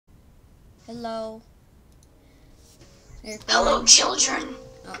Hello. Hello, children.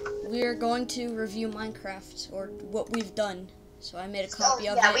 We are going to review Minecraft, or what we've done. So I made a copy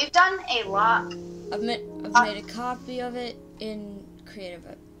of it. Yeah, we've done a lot. I've made a copy of it in Creative.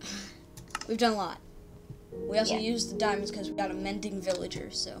 We've done a lot. We also used the diamonds because we got a mending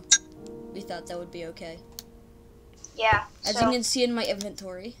villager, so we thought that would be okay. Yeah. As you can see in my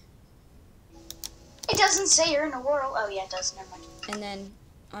inventory. It doesn't say you're in a world. Oh yeah, it does. Never mind. And then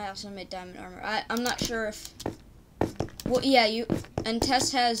I also made diamond armor. I'm not sure if. Well, yeah, and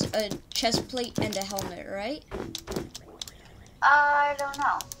Tess has a chest plate and a helmet, right? I don't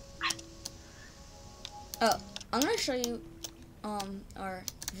know. Oh, I'm gonna show you our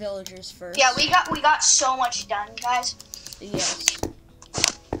villagers first. Yeah, we got so much done, guys. Yes.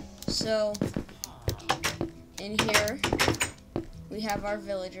 So in here we have our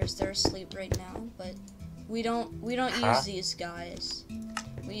villagers. They're asleep right now, but we don't use these guys.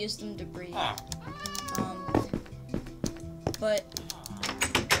 We use them to breed. But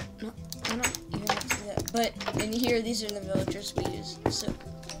no, I don't even have to do that. But in here, these are the villagers we use.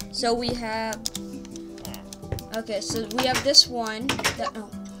 So we have. Okay, so we have this one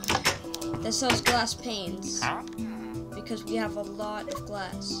that sells glass panes because we have a lot of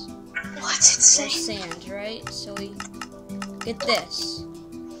glass. What's it say? Or sand, right? So we get this.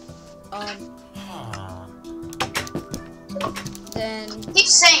 Then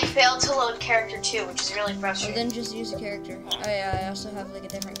Keeps saying failed to load character 2, which is really frustrating. then just use a character. Oh yeah, I also have like a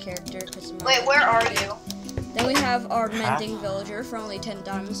different character because. Wait, where are you? Then we have our mending villager for only 10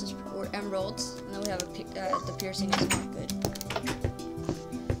 diamonds or emeralds. And then we have the piercing is not good.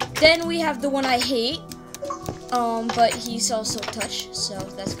 Then we have the one I hate, but he sells silk touch, so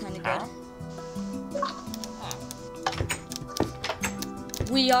that's kind of good.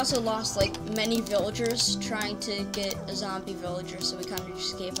 We also lost like many villagers trying to get a zombie villager, so we kind of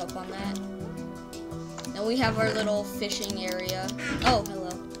just gave up on that. Then we have our little fishing area. Oh,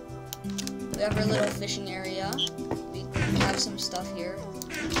 hello. We have our little fishing area. We have some stuff here.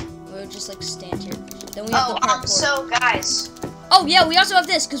 We'll just like stand here. Then we have the parkour. So guys. Oh yeah, we also have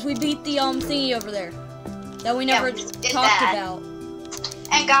this because we beat the thingy over there that we never talked about.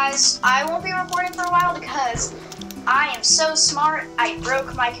 And guys, I won't be recording for a while because I am so smart. I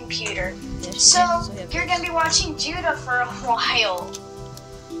broke my computer. Yeah, so you're gonna be watching Judah for a while.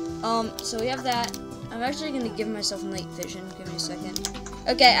 So we have that. I'm actually gonna give myself night vision. Give me a second.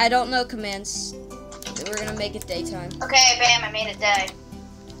 Okay, I don't know commands. We're gonna make it daytime. Okay, bam, I made it day.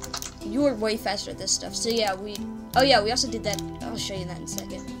 You were way faster at this stuff. So yeah, oh yeah, we also did that. I'll show you that in a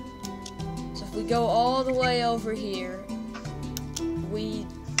second. So if we go all the way over here, we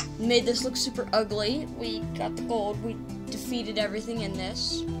made this look super ugly. We got the gold. We defeated everything in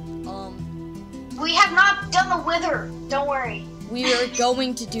this. We have not done the wither. Don't worry. We are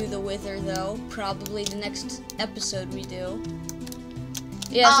going to do the wither though. Probably the next episode we do.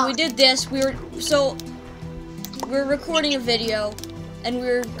 Yeah, so we did this. We're recording a video, and we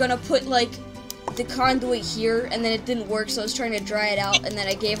were gonna put like the conduit here, and then it didn't work, so I was trying to dry it out, and then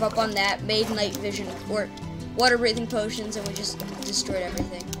I gave up on that. Made night vision or water breathing potions, and we just destroyed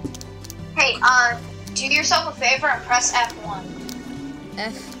everything. Hey, do yourself a favor and press F1.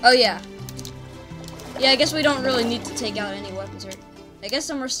 Oh yeah. Yeah, I guess we don't really need to take out any weapons, or I guess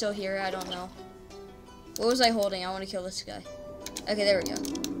some are still here. I don't know. What was I holding? I want to kill this guy. Okay, there we go.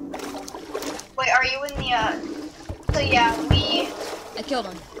 Wait, are you in the, so yeah, I killed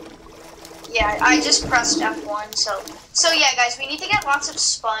him. Yeah, I just pressed F1, so yeah, guys, we need to get lots of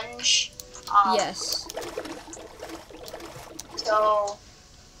sponge. Yes. So.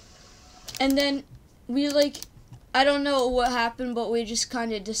 And then we I don't know what happened, but we just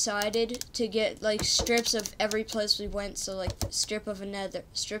kind of decided to get like strips of every place we went. So like strips of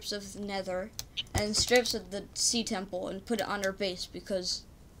the nether, and strips of the sea temple, and put it on our base because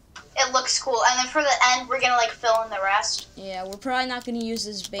it looks cool. And then for the end, we're gonna like fill in the rest. Yeah, we're probably not gonna use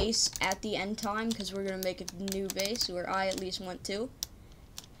this base at the end time because we're gonna make a new base where I at least went to.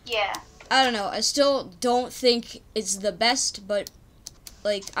 Yeah. I don't know. I still don't think it's the best, but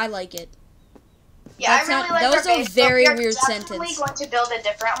like I like it. Yeah, I really like that was a very weird sentence. We're definitely going to build a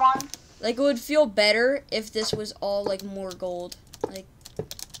different one. Like, it would feel better if this was all, like, more gold. Like,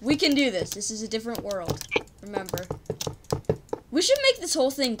 we can do this. This is a different world. Remember. We should make this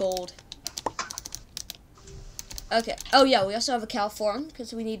whole thing gold. Okay. Oh, yeah, we also have a cow farm,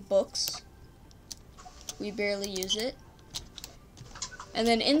 because we need books. We barely use it. And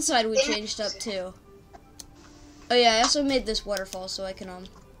then inside we changed up, too. Oh, yeah, I also made this waterfall, so I can,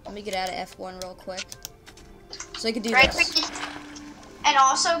 let me get out of F1 real quick. So I could do this. And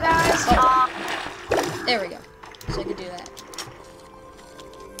also, guys, there we go. So I could do that.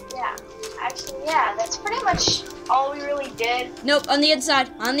 Yeah. Actually, yeah, that's pretty much all we really did. Nope, on the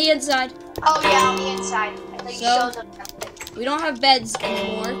inside. On the inside. Oh yeah, on the inside. I think you showed them. We don't have beds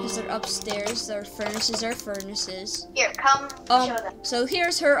anymore because they're upstairs. Our furnaces are furnaces. Here, come show them. So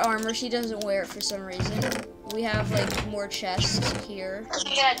here's her armor. She doesn't wear it for some reason. We have like more chests here.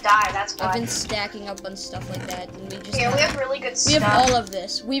 You're gonna die, that's why. I've been stacking up on stuff like that, and we just. Yeah, we have really good stuff. We have all of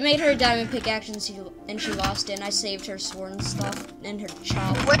this. We made her a diamond pickaxe and she lost it. And I saved her sword and stuff and her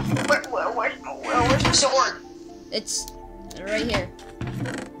chop. Where's your sword? It's right here.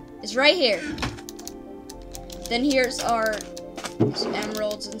 It's right here. Then here's our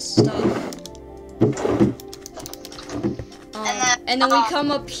emeralds and stuff. And then we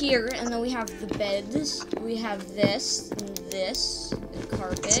come up here, and then we have the beds. We have this and this and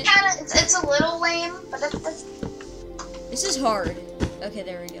carpet. It's a little lame, but that's. This is hard. Okay,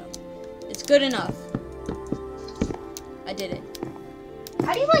 there we go. It's good enough. I did it.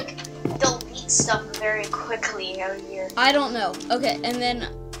 How do you like delete stuff very quickly out here? I don't know. Okay, and then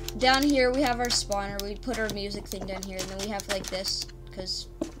down here we have our spawner. We put our music thing down here, and then we have like this because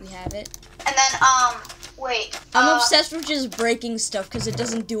we have it. And then wait. I'm obsessed with just breaking stuff because it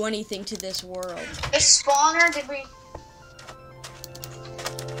doesn't do anything to this world. The spawner, did we?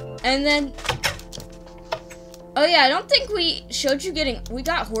 And then, oh yeah, I don't think we showed you we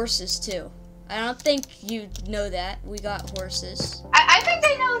got horses too. I don't think you know that. We got horses. I think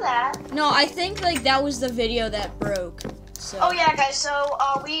they know that. No, I think like that was the video that broke. So. Oh yeah, guys. So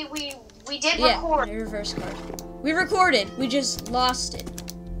we did record. Yeah, reverse card. We recorded. We just lost it.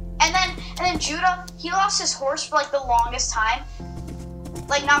 And then Judah, he lost his horse for like the longest time.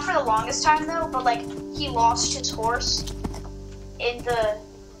 Like not for the longest time though, but like he lost his horse in the.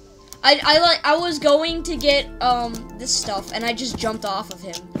 I was going to get this stuff and I just jumped off of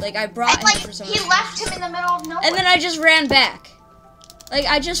him. Like I brought him for some reason. He left him in the middle of nowhere. And then I just ran back. Like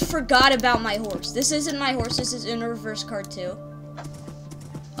I just forgot about my horse. This isn't my horse. This is in a reverse card too.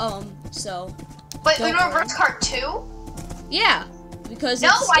 So. Wait, in a reverse card too? Yeah, because no,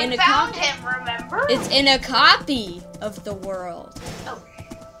 it's in a found copy. him. Remember? It's in a copy of the world. Oh.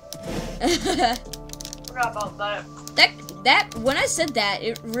 Forgot about that. That when I said that,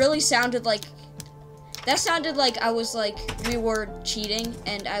 it really sounded like I was like we were cheating,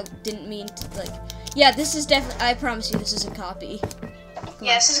 and I didn't mean to like. Yeah, this is definitely. I promise you, this is a copy.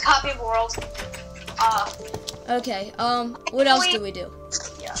 Yeah, this is a copy of the world. Okay. What else do we do?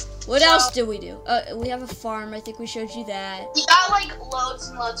 Yeah. What else do we do? We have a farm. I think we showed you that. You got like loads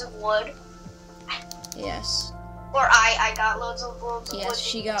and loads of wood. Yes. Or I got loads of wood. Yes,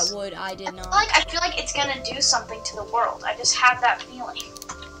 she got wood. I did not. I feel like it's gonna do something to the world. I just have that feeling.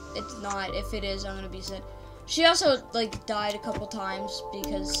 It's not. If it is, I'm gonna be sad. She also like died a couple times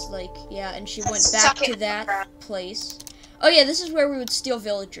because like yeah, and she went back to that place. Oh yeah, this is where we would steal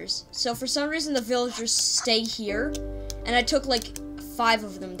villagers. So for some reason the villagers stay here, and I took like 5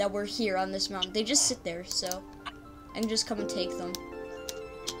 of them that were here on this mountain. They just sit there, so I can just come and take them.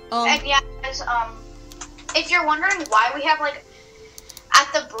 And yeah, guys, if you're wondering why we have like at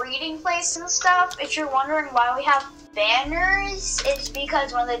the breeding place and stuff, if you're wondering why we have banners, it's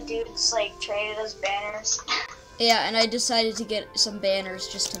because one of the dudes like traded us banners. Yeah, and I decided to get some banners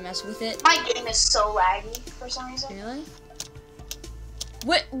just to mess with it. My game is so laggy for some reason. Really?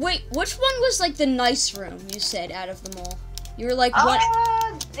 Wait, which one was like the nice room you said out of them all? You were like, what?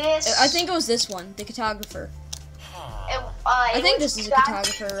 This. I think it was this one, the cartographer. I think this is a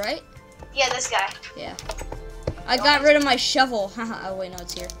cartographer, right? Yeah, this guy. Yeah. I got rid of my shovel. Haha. Oh wait, no,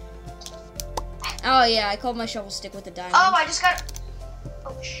 it's here. Oh yeah, I called my shovel stick with a diamond. Oh, I just got.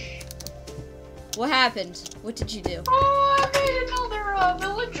 Oh shh. What happened? What did you do? Oh, I made another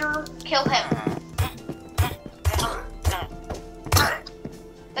villager. Kill him.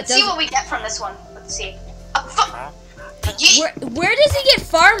 Let's see what we get from this one. Let's see. Where does he get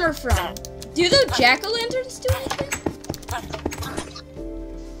farmer from? Do the jack-o'-lanterns do anything?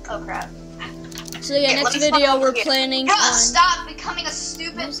 Oh crap. So yeah, next video we're planning on. Stop becoming a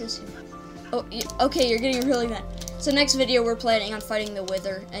stupid. What is this here? Oh, okay, you're getting really mad. So next video we're planning on fighting the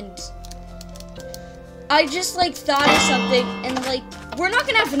Wither, and I just like thought of something, and like we're not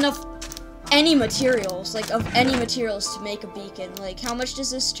gonna have enough any materials to make a beacon. Like how much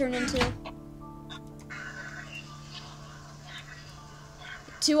does this turn into?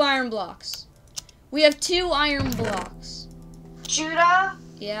 2 iron blocks. We have 2 iron blocks. Judah?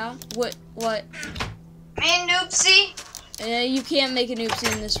 Yeah? What? Man, Noopsie? You can't make an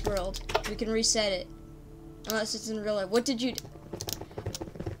oopsie in this world. We can reset it. Unless it's in real life. What did you do?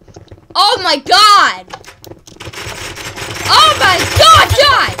 Oh my god! Oh my god,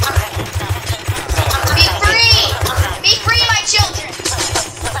 die! Be free! Be free, my children!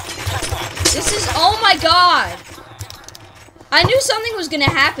 This is, oh my god. I knew something was gonna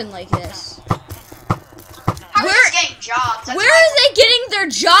happen like this. How are they getting jobs? Where are they getting their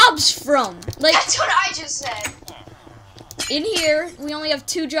jobs from? Like, that's what I just said. In here, we only have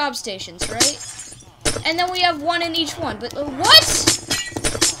 2 job stations, right? And then we have 1 in each one. But what?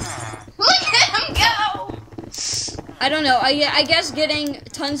 Look at him go! I don't know. I guess getting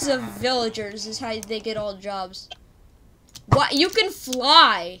tons of villagers is how they get all the jobs. What? You can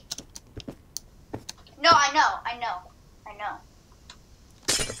fly. No, I know.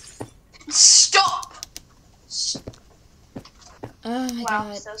 Stop! Oh my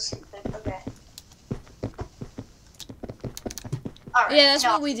god. So stupid. Okay. Alright. Yeah, that's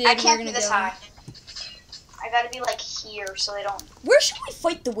what we did. I can't We're be gonna this go. high. I gotta be like here so they don't. Where should we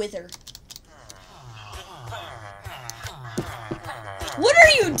fight the Wither? What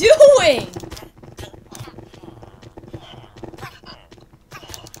are you doing?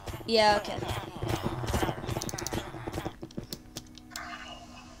 Yeah, okay.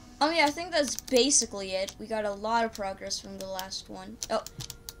 Yeah, I think that's basically it. We got a lot of progress from the last one. Oh,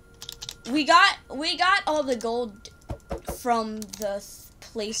 we got all the gold from the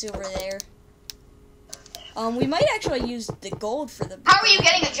place over there. We might actually use the gold for the. How are you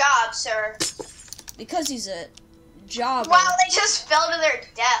getting a job, sir? Because he's a jobber. Wow, they just fell to their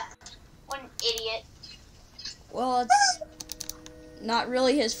death. What an idiot. Well, it's not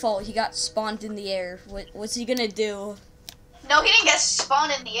really his fault. He got spawned in the air. What's he gonna do? No, he didn't get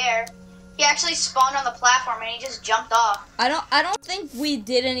spawned in the air. He actually spawned on the platform and he just jumped off. I don't think we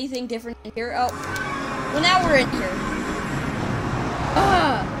did anything different in here. Oh, well now we're in here.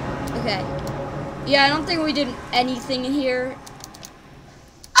 Okay. Yeah, I don't think we did anything in here.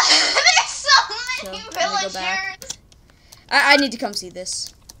 There's so many So, villagers. go back. I need to come see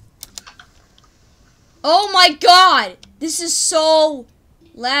this. Oh my god! This is so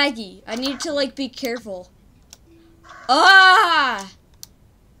laggy. I need to like be careful. Ah!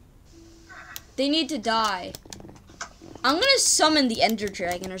 They need to die. I'm gonna summon the Ender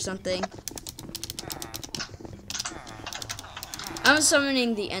Dragon or something. I'm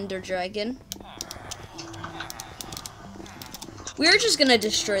summoning the Ender Dragon. We're just gonna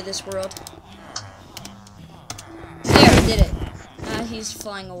destroy this world. There, I did it. He's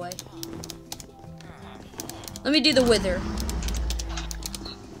flying away. Let me do the Wither.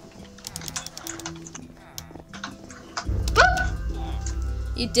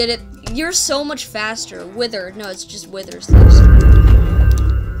 You did it. You're so much faster. Wither. No, it's just withers.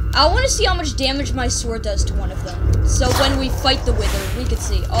 I want to see how much damage my sword does to one of them. So when we fight the Wither, we can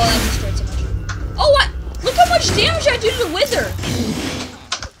see. Oh, that destroyed so much. Oh, what? Look how much damage I do to the Wither.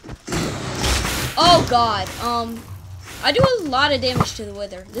 Oh, God. I do a lot of damage to the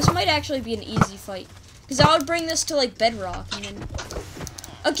Wither. This might actually be an easy fight. Because I would bring this to, like, bedrock. And then...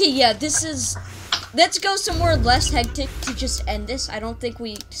 Okay, yeah, this is... Let's go somewhere less hectic to just end this. I don't think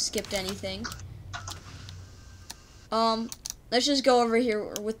we skipped anything. Let's just go over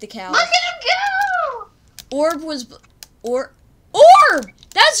here with the cow. Look at him go! Orb was... Orb!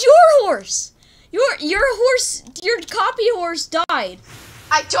 That's your horse! Your horse... Your copy horse died.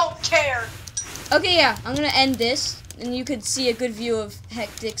 I don't care. Okay, yeah, I'm gonna end this. And you could see a good view of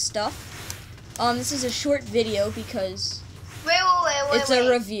hectic stuff. This is a short video because... Wait. It's a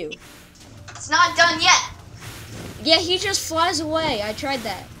review. It's not done yet. Yeah, he just flies away. I tried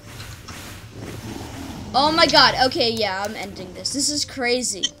that. Oh my god. Okay, yeah, I'm ending this. This is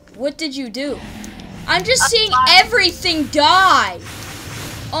crazy. What did you do? I'm just seeing everything die.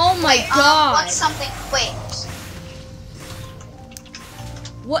 Oh my god. What's something? Wait.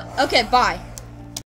 What? Okay, bye.